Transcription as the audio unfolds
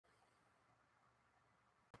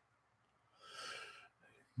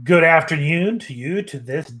Good afternoon to you to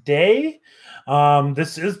this day.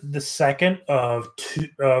 This is the second of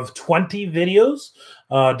 20 videos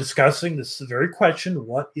discussing this very question,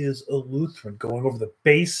 what is a Lutheran? Going over the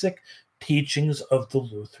basic teachings of the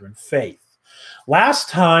Lutheran faith. Last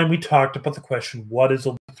time we talked about the question, what is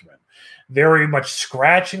a Lutheran? Very much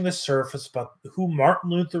scratching the surface about who Martin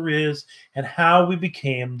Luther is and how we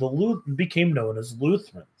became known as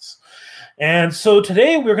Lutherans. And so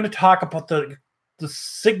today we're going to talk about the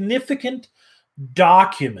significant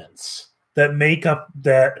documents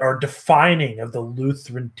that are defining of the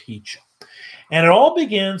Lutheran teaching. And it all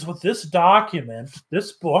begins with this document,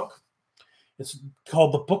 this book. It's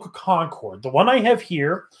called the Book of Concord. The one I have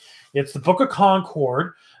here, it's the Book of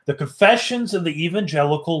Concord, the Confessions of the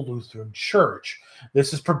Evangelical Lutheran Church.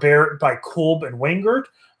 This is prepared by Kolb and Wengert,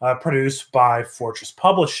 produced by Fortress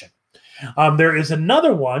Publishing. There is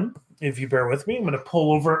another one, if you bear with me. I'm going to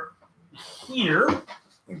pull over here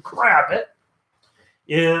and grab it.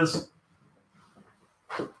 Is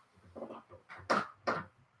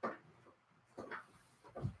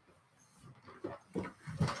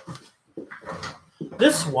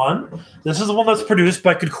this one. This is the one that's produced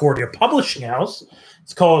by Concordia Publishing House.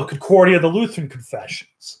 It's called Concordia, the Lutheran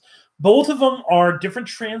Confessions. Both of them are different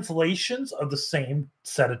translations of the same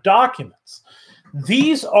set of documents.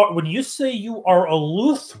 These are, when you say you are a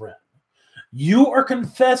Lutheran, you are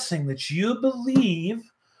confessing that you believe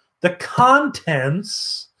the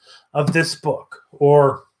contents of this book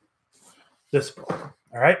or this book.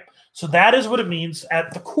 All right. So that is what it means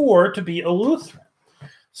at the core to be a Lutheran.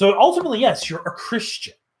 So ultimately, yes, you're a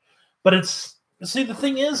Christian. But the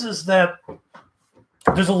thing is that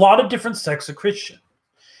there's a lot of different sects of Christian.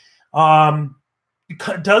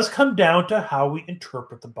 It does come down to how we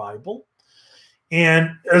interpret the Bible.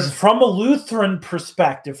 And as from a Lutheran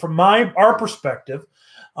perspective, from our perspective,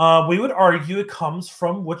 we would argue it comes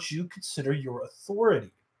from what you consider your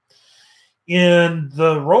authority. In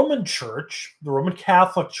the Roman Church, the Roman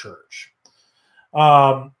Catholic Church,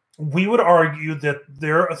 we would argue that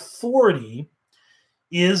their authority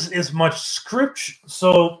is as much scripture.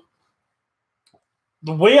 So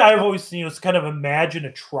the way I've always seen it is kind of imagine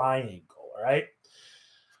a triangle, all right?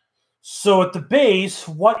 So at the base,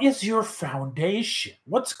 what is your foundation?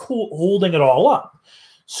 What's holding it all up?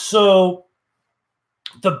 So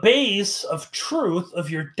the base of truth of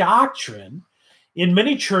your doctrine, in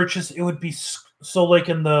many churches, it would be so. Like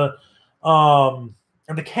in the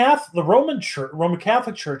Roman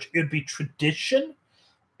Catholic Church, it would be tradition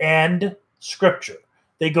and scripture.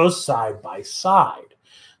 They go side by side.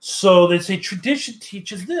 So they say tradition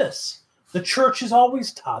teaches this. The church has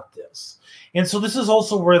always taught this. And so this is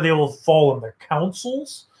also where they will fall in their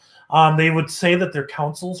councils. They would say that their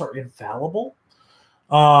councils are infallible.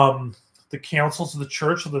 The councils of the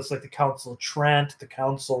church, so that's like the Council of Trent, the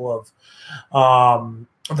Council of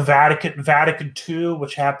the Vatican II,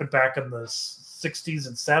 which happened back in the 60s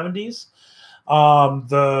and 70s.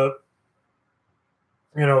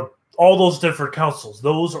 All those different councils,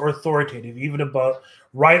 those are authoritative, even about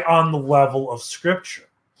right on the level of Scripture.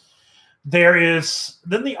 There is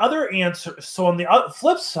then the other answer. So on the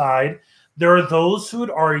flip side, there are those who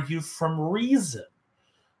would argue from reason,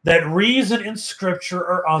 that reason and Scripture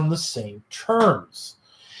are on the same terms.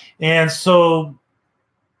 And so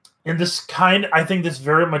in this I think this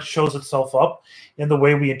very much shows itself up in the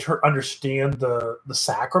way we understand the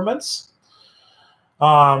sacraments.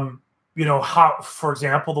 How, for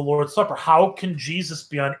example, the Lord's Supper, how can Jesus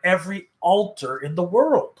be on every altar in the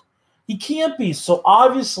world? He can't be. So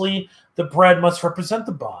obviously the bread must represent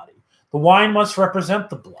the body. The wine must represent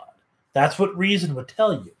the blood. That's what reason would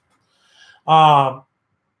tell you.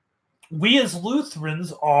 We as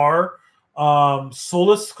Lutherans are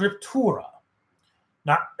sola scriptura.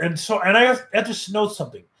 And I have to note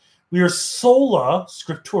something. We are sola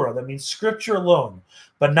scriptura. That means scripture alone,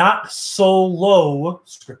 but not solo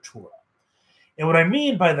scriptura. And what I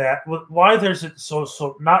mean by that, why there's it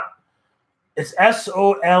it's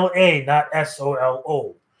S-O-L-A, not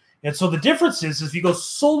S-O-L-O. And so the difference is if you go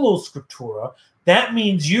solo scriptura, that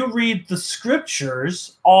means you read the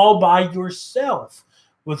scriptures all by yourself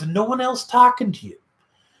with no one else talking to you.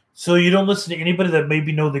 So you don't listen to anybody that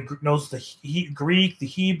maybe knows the Greek, the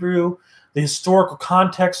Hebrew, the historical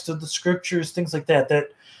context of the scriptures, things like that. That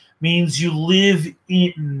means you live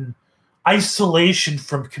in isolation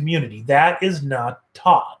from community. That is not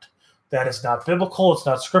taught. That is not biblical. It's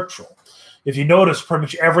not scriptural. If you notice, pretty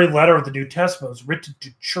much every letter of the New Testament is written to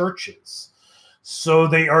churches. So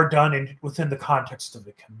they are done within the context of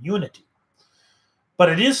the community. But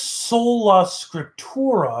it is sola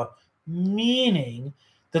scriptura, meaning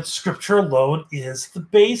that Scripture alone is the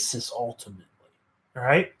basis ultimately. All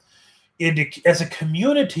right. As a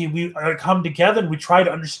community, we come together and we try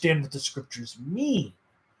to understand what the scriptures mean.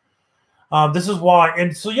 This is why,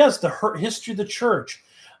 and so yes, the history of the church,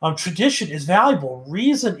 tradition is valuable.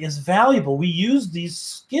 Reason is valuable. We use these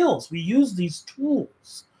skills. We use these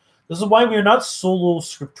tools. This is why we are not solo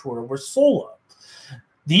scriptura. We're sola.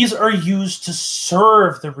 These are used to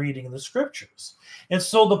serve the reading of the scriptures. And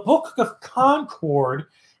so the Book of Concord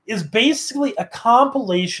is basically a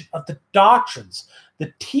compilation of the doctrines,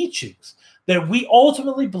 the teachings that we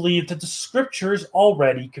ultimately believe that the scriptures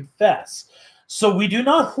already confess. So we do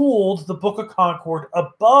not hold the Book of Concord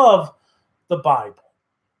above the Bible.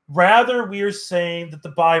 Rather, we are saying that the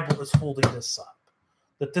Bible is holding this up,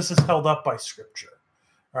 that this is held up by Scripture.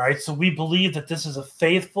 All right, so we believe that this is a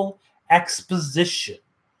faithful exposition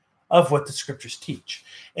of what the Scriptures teach.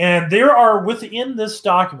 And there are, within this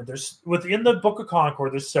document, within the Book of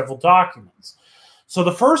Concord, there's several documents. So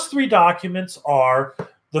the first three documents are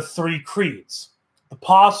the three creeds: the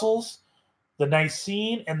Apostles', the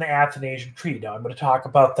Nicene, and the Athanasian Creed. Now, I'm going to talk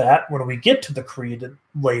about that when we get to the creed in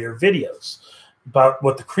later videos, about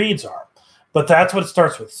what the creeds are. But that's what it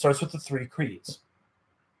starts with. It starts with the three creeds.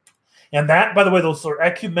 And that, by the way, those are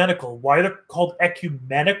ecumenical. Why they're called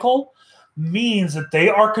ecumenical means that they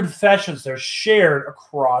are confessions. They're shared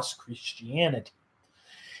across Christianity.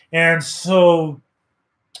 And so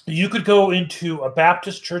you could go into a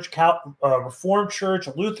Baptist church, a Reformed church,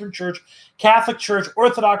 a Lutheran church, Catholic church,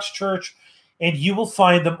 Orthodox church, and you will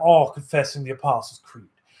find them all confessing the Apostles' Creed.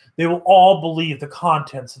 They will all believe the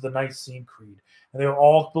contents of the Nicene Creed, and they will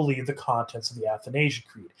all believe the contents of the Athanasian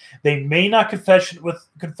Creed. They may not confess it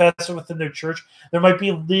within their church. There might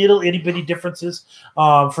be little itty-bitty differences.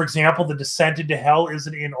 For example, the descent into hell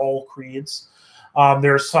isn't in all creeds.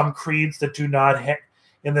 There are some creeds that do not have,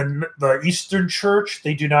 in the Eastern Church,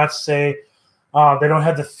 they do not say, they don't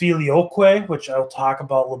have the filioque, which I'll talk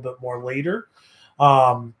about a little bit more later.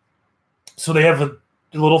 So they have a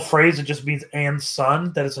little phrase that just means "and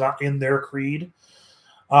son" that is not in their creed.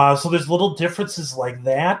 So there's little differences like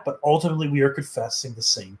that, but ultimately we are confessing the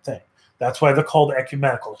same thing. That's why they're called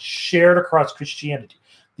ecumenical, shared across Christianity.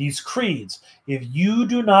 These creeds, if you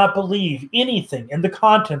do not believe anything in the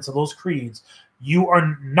contents of those creeds, you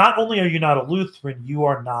are not only are you not a Lutheran, you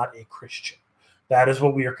are not a Christian. That is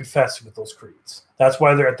what we are confessing with those creeds. That's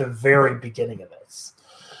why they're at the very beginning of this.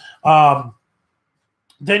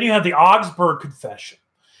 Then you have the Augsburg Confession.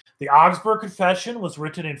 The Augsburg Confession was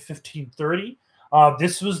written in 1530.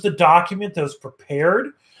 This was the document that was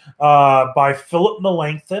prepared by Philip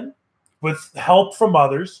Melanchthon with help from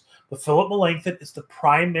others. But Philip Melanchthon is the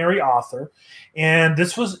primary author. And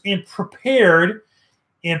this was prepared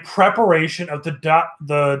in preparation of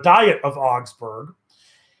the Diet of Augsburg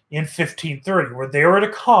in 1530, where they were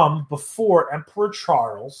to come before Emperor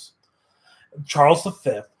Charles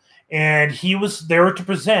V, and they were to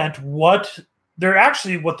present what they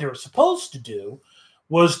were supposed to do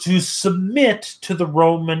was to submit to the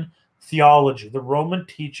Roman theology, the Roman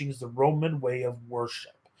teachings, the Roman way of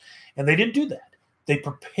worship. And they didn't do that. They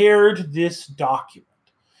prepared this document.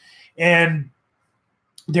 And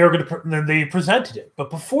they presented it. But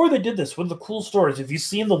before they did this, one of the cool stories, if you've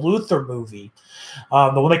seen the Luther movie,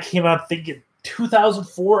 the one that came out, I think in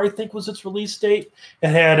 2004, I think was its release date. It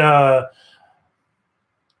had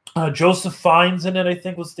Joseph Fiennes in it, I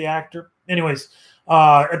think was the actor. Anyways,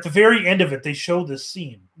 at the very end of it, they show this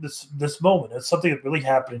scene, this moment. It's something that really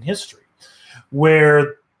happened in history,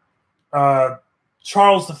 where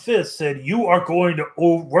Charles V said, "You are going to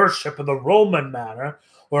worship in the Roman manner,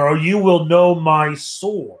 or you will know my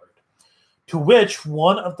sword." To which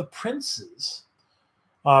one of the princes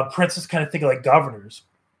kind of think like governors,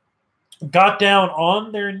 got down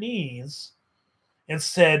on their knees and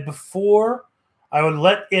said, "Before I would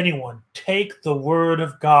let anyone take the word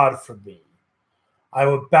of God from me, I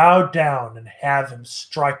would bow down and have him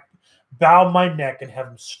bow my neck and have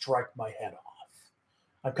him strike my head off."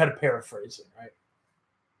 I'm kind of paraphrasing, right?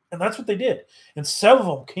 And that's what they did. And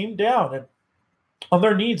several of them came down on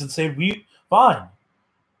their knees and said, we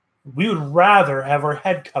would rather have our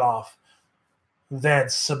head cut off than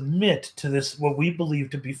submit to this, what we believe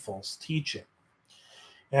to be false teaching.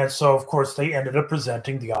 And so, of course, they ended up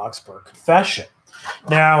presenting the Augsburg Confession.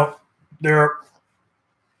 Now, the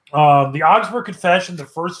Augsburg Confession, the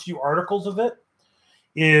first few articles of it,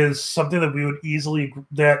 is something that we would easily,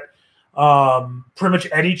 that pretty much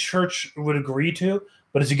any church would agree to.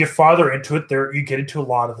 But as you get farther into it, you get into a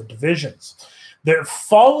lot of the divisions.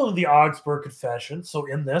 Following the Augsburg Confession, so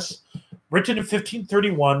in this, written in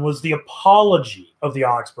 1531, was the Apology of the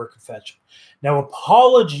Augsburg Confession. Now,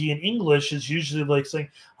 apology in English is usually like saying,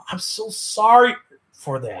 "I'm so sorry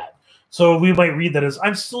for that. So we might read that as,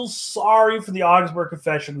 I'm still sorry for the Augsburg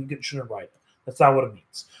Confession. We shouldn't write it. That's not what it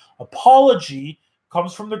means. Apology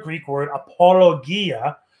comes from the Greek word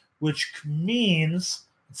apologia, which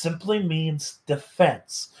simply means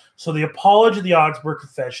defense. So the apology of the Augsburg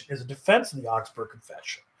Confession is a defense of the Augsburg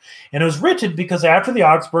Confession. And it was written because after the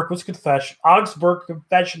Augsburg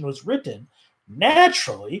Confession was written,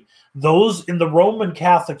 naturally, those in the Roman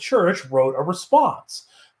Catholic Church wrote a response.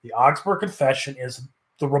 The Augsburg Confession is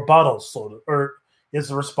the rebuttal, or is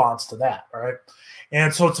the response to that, all right?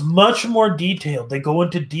 And so it's much more detailed. They go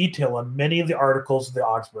into detail on many of the articles of the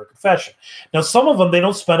Augsburg Confession. Now, some of them, they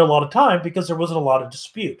don't spend a lot of time because there wasn't a lot of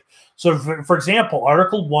dispute. So, for example,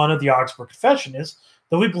 Article 1 of the Augsburg Confession is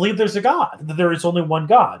that we believe there's a God, that there is only one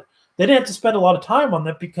God. They didn't have to spend a lot of time on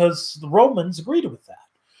that because the Romans agreed with that.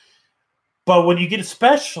 But when you get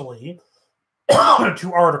especially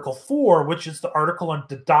to Article 4, which is the article on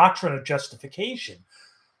the doctrine of justification,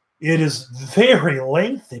 it is very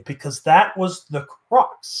lengthy because that was the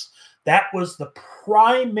crux. That was the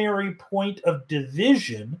primary point of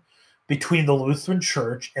division between the Lutheran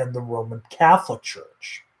Church and the Roman Catholic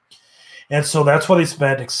Church. And so that's why they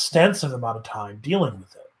spent extensive amount of time dealing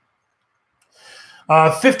with it.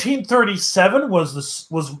 1537 was the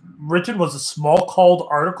small called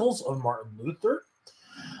articles of Martin Luther.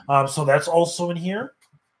 So that's also in here.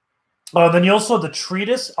 Then you also have the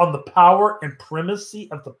treatise on the power and primacy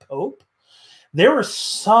of the Pope. There are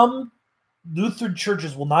some Lutheran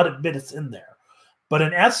churches will not admit it's in there. But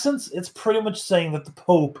in essence, it's pretty much saying that the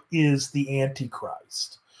Pope is the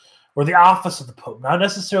Antichrist, or the office of the Pope. Not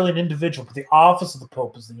necessarily an individual, but the office of the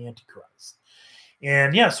Pope is the Antichrist.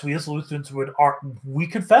 And yes, we as Lutherans we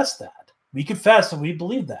confess that. We confess and we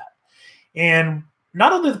believe that. And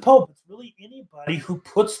not only the Pope, it's really anybody who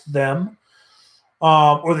puts them,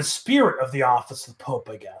 or the spirit of the office of the Pope,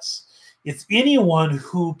 I guess. It's anyone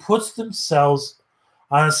who puts themselves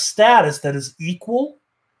on a status that is equal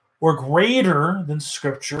or greater than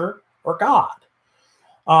Scripture or God.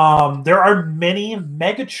 There are many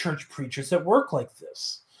megachurch preachers that work like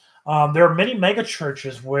this. There are many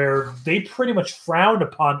megachurches where they pretty much frown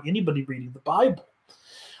upon anybody reading the Bible.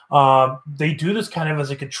 They do this kind of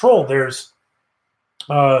as a control. There's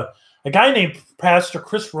a guy named Pastor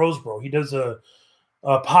Chris Roseborough. He does a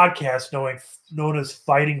podcast known as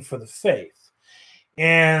Fighting for the Faith.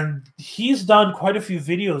 And he's done quite a few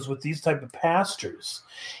videos with these type of pastors.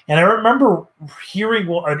 And I remember hearing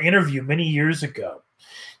an interview many years ago.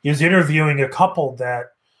 He was interviewing a couple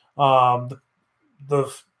that the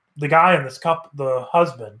guy in this couple, the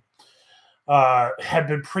husband, had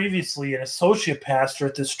been previously an associate pastor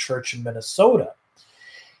at this church in Minnesota.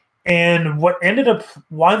 And why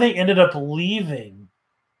they ended up leaving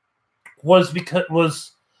was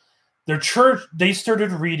because their church, they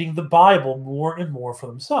started reading the Bible more and more for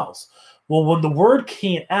themselves. Well, when the word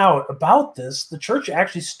came out about this, the church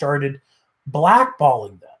actually started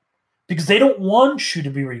blackballing them because they don't want you to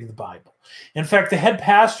be reading the Bible. In fact, the head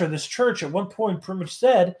pastor of this church at one point pretty much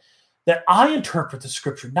said that I interpret the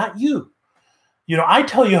Scripture, not you. I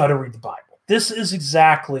tell you how to read the Bible. This is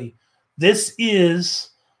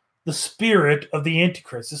the spirit of the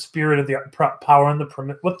Antichrist, the spirit of the power and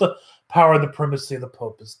the power and the primacy of the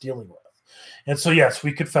Pope is dealing with. And so, yes,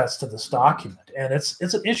 we confess to this document. And it's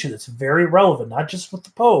an issue that's very relevant, not just with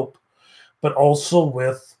the Pope, but also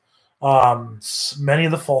with many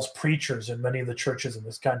of the false preachers and many of the churches in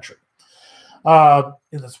this country,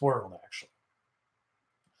 in this world, actually.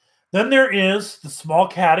 Then there is the Small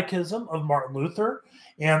Catechism of Martin Luther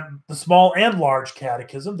and the Small and Large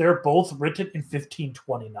Catechism. They're both written in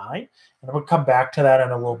 1529, and I'm going to come back to that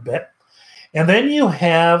in a little bit. And then you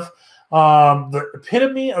have the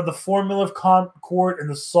Epitome of the Formula of Concord and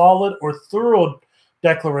the Solid or Thorough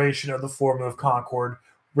Declaration of the Formula of Concord,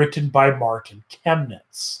 written by Martin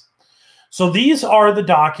Chemnitz. So these are the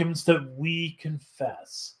documents that we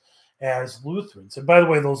confess as Lutherans. And by the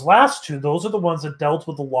way, those last two, those are the ones that dealt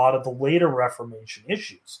with a lot of the later Reformation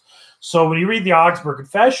issues. So when you read the Augsburg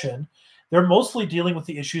Confession, they're mostly dealing with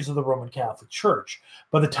the issues of the Roman Catholic Church.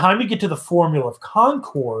 By the time you get to the Formula of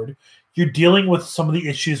Concord, you're dealing with some of the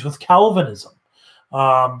issues with Calvinism.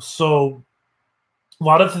 So a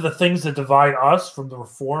lot of the things that divide us from the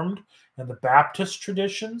Reformed and the Baptist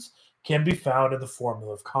traditions can be found in the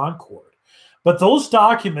Formula of Concord. But those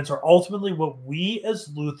documents are ultimately what we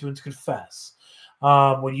as Lutherans confess.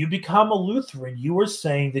 When you become a Lutheran, you are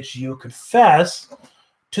saying that you confess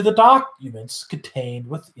to the documents contained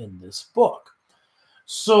within this book.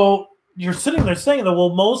 So you're sitting there saying that,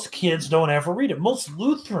 well, most kids don't ever read it. Most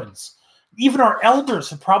Lutherans, even our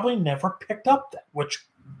elders, have probably never picked up that, which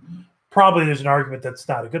probably there's an argument that's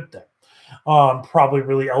not a good thing. Probably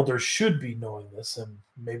really elders should be knowing this, and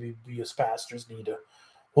maybe we as pastors need to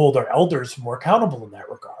hold our elders more accountable in that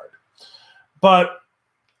regard. But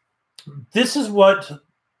this is what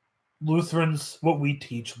we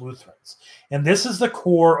teach Lutherans. And this is the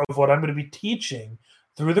core of what I'm going to be teaching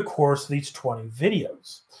through the course of these 20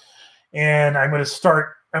 videos. And I'm going to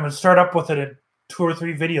start up with it in 2 or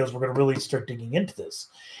 3 videos. We're going to really start digging into this.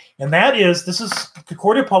 And that is,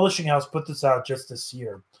 Concordia Publishing House put this out just this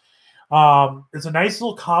year. It's a nice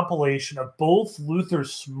little compilation of both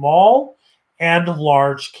Luther's small and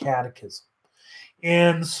large catechism.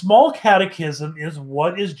 And the small catechism is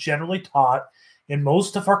what is generally taught in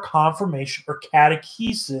most of our confirmation or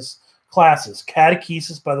catechesis classes.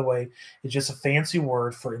 Catechesis, by the way, is just a fancy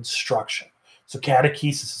word for instruction. So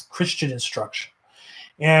catechesis is Christian instruction.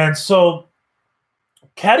 And so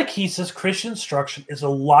catechesis, Christian instruction, is a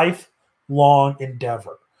lifelong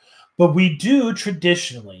endeavor. But we do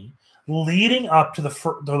traditionally, leading up to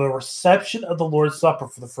the reception of the Lord's Supper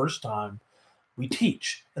for the first time, we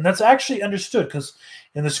teach. And that's actually understood because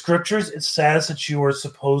in the scriptures it says that you are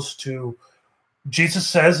supposed to, Jesus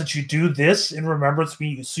says that you do this in remembrance of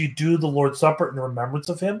me. So you do the Lord's Supper in remembrance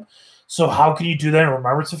of him. So how can you do that in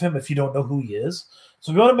remembrance of him if you don't know who he is?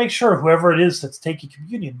 So we want to make sure whoever it is that's taking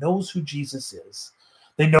communion knows who Jesus is.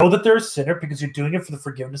 They know that they're a sinner because you're doing it for the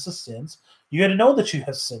forgiveness of sins. You got to know that you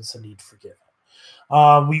have sins that need forgiven.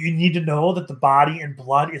 We need to know that the body and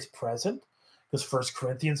blood is present, because 1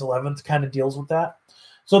 Corinthians 11 kind of deals with that.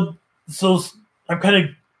 So I'm kind of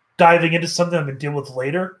diving into something I'm going to deal with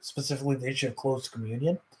later, specifically the issue of closed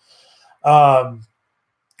communion,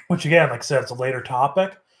 which again, like I said, it's a later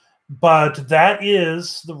topic. But that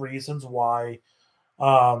is the reasons why.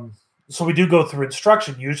 So we do go through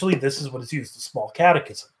instruction. Usually this is what is used, the small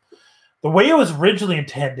catechism. The way it was originally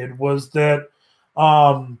intended was that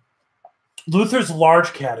Luther's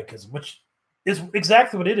large catechism, which is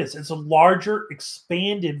exactly what it is. It's a larger,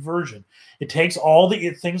 expanded version. It takes all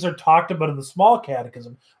the things that are talked about in the small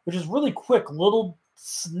catechism, which is really quick little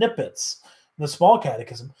snippets in the small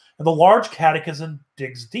catechism, and the large catechism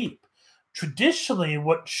digs deep. Traditionally,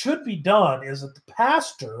 what should be done is that the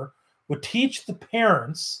pastor would teach the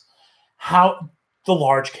parents how the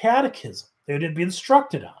large catechism. They would be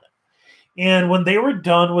instructed on it. And when they were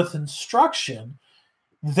done with instruction,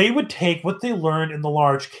 they would take what they learned in the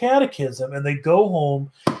large catechism and they go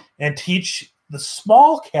home and teach the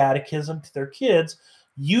small catechism to their kids,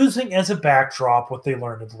 using as a backdrop what they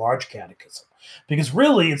learned in the large catechism. Because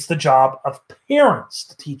really, it's the job of parents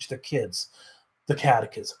to teach their kids the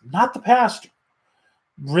catechism, not the pastor.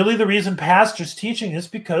 Really, the reason pastors teaching is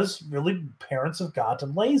because really parents have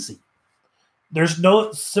gotten lazy. There's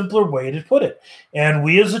no simpler way to put it. And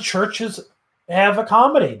we as a churches have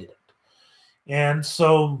accommodated it. And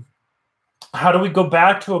so how do we go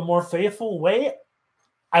back to a more faithful way?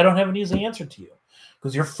 I don't have an easy answer to you,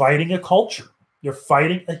 because you're fighting a culture. You're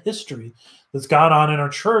fighting a history that's gone on in our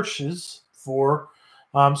churches for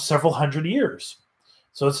several hundred years.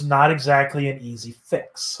 So it's not exactly an easy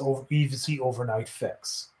fix, or easy overnight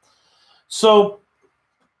fix. So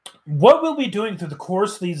what we'll be doing through the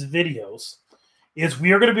course of these videos is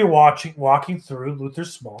we are going to be walking through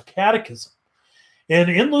Luther's small catechism. And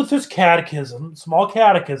in Luther's catechism, small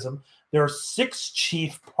catechism, there are 6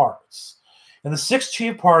 chief parts. And the 6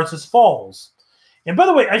 chief parts as follows. And by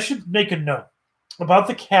the way, I should make a note about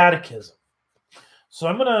the catechism. So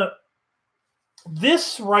I'm going to,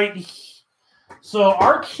 this right here. So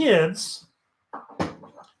our kids,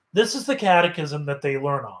 this is the catechism that they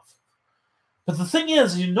learn off. But the thing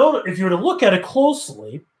is, you know, if you were to look at it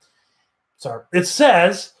closely, it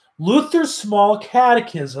says Luther's small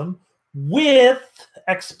catechism with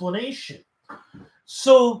explanation.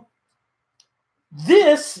 So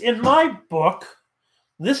this, in my book,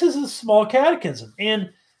 this is a small catechism. And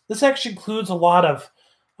this actually includes a lot of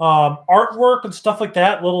artwork and stuff like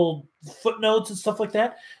that, little footnotes and stuff like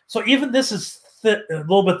that. So even this is a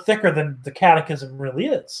little bit thicker than the catechism really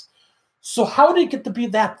is. So how did it get to be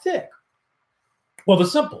that thick? Well,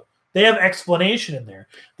 it's simple. They have explanation in there.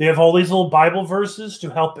 They have all these little Bible verses to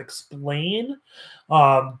help explain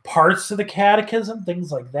parts of the catechism,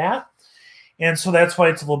 things like that. And so that's why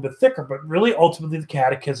it's a little bit thicker. But really, ultimately, the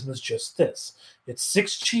catechism is just this. It's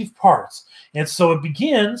 6 chief parts. And so it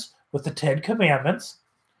begins with the 10 commandments.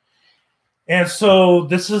 And so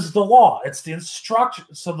this is the law. It's the instruction.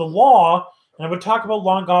 So the law, and I would talk about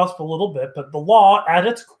law and gospel a little bit, but the law at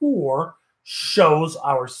its core shows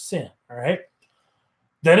our sin, all right?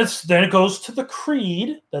 Then it goes to the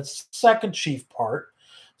creed. That's the second chief part.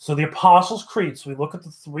 So the Apostles' Creed. So we look at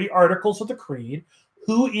the 3 articles of the creed.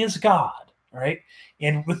 Who is God? All right.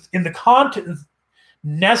 And within the content,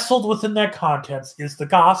 Nestled within that context is the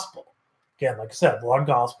gospel. Again, like I said, the long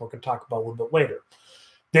gospel we can talk about a little bit later.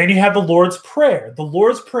 Then you have the Lord's Prayer. The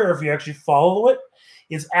Lord's Prayer, if you actually follow it,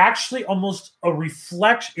 is actually almost a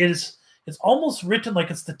reflection. It's almost written like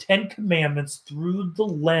it's the Ten Commandments through the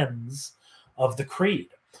lens of the Creed.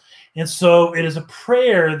 And so it is a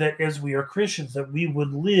prayer that as we are Christians, that we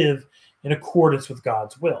would live in accordance with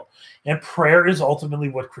God's will. And prayer is ultimately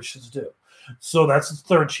what Christians do. So that's the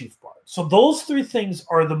third chief part. So those three things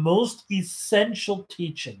are the most essential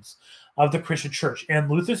teachings of the Christian church. And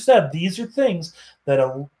Luther said these are things that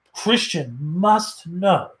a Christian must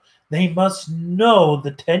know. They must know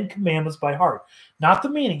the Ten Commandments by heart. Not the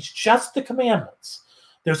meanings, just the commandments.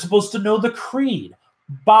 They're supposed to know the creed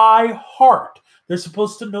by heart. They're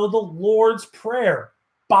supposed to know the Lord's Prayer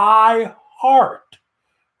by heart.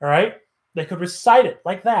 All right? They could recite it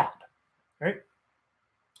like that. Right?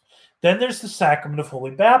 Then there's the sacrament of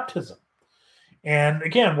holy baptism. And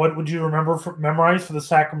again, what would you memorize for the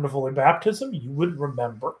sacrament of holy baptism? You would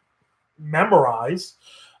memorize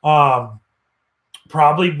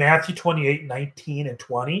probably Matthew 28, 19, and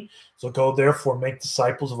 20. So go therefore, make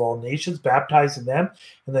disciples of all nations, baptizing them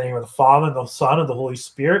in the name of the Father, and the Son, and the Holy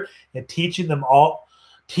Spirit, and teaching them all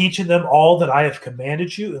that I have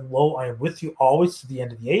commanded you. And lo, I am with you always to the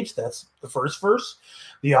end of the age. That's the first verse.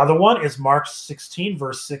 The other one is Mark 16,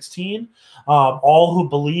 verse 16. All who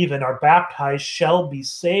believe and are baptized shall be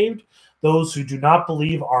saved. Those who do not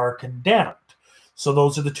believe are condemned. So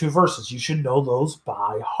those are the two verses. You should know those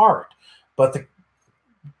by heart. But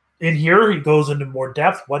in here, he goes into more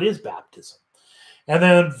depth. What is baptism? And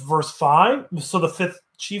then verse 5. So the fifth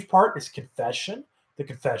chief part is confession. The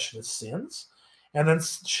confession of sins. And then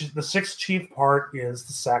the sixth chief part is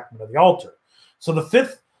the sacrament of the altar. So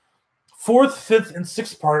the fourth, fifth, and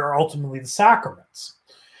sixth part are ultimately the sacraments.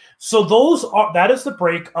 So that is the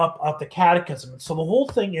breakup of the catechism. And so the whole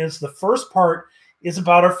thing is the first part is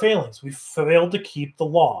about our failings. We failed to keep the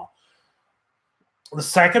law. The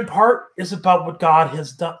second part is about what God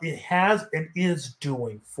has done, it has and is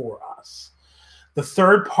doing for us. The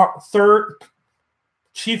third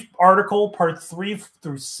chief article, part 3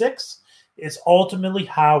 through 6, is ultimately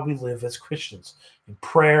how we live as Christians in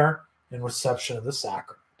prayer and reception of the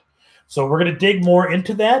sacrament. So we're going to dig more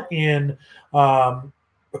into that in the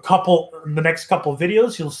next couple of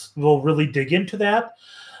videos. We'll really dig into that.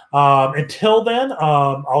 Until then,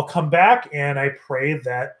 I'll come back, and I pray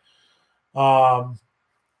that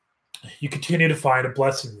you continue to find a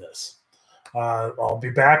blessing in this. I'll be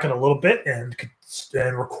back in a little bit and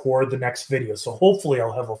record the next video. So hopefully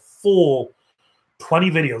I'll have a full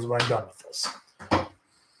 20 videos when I'm done with this.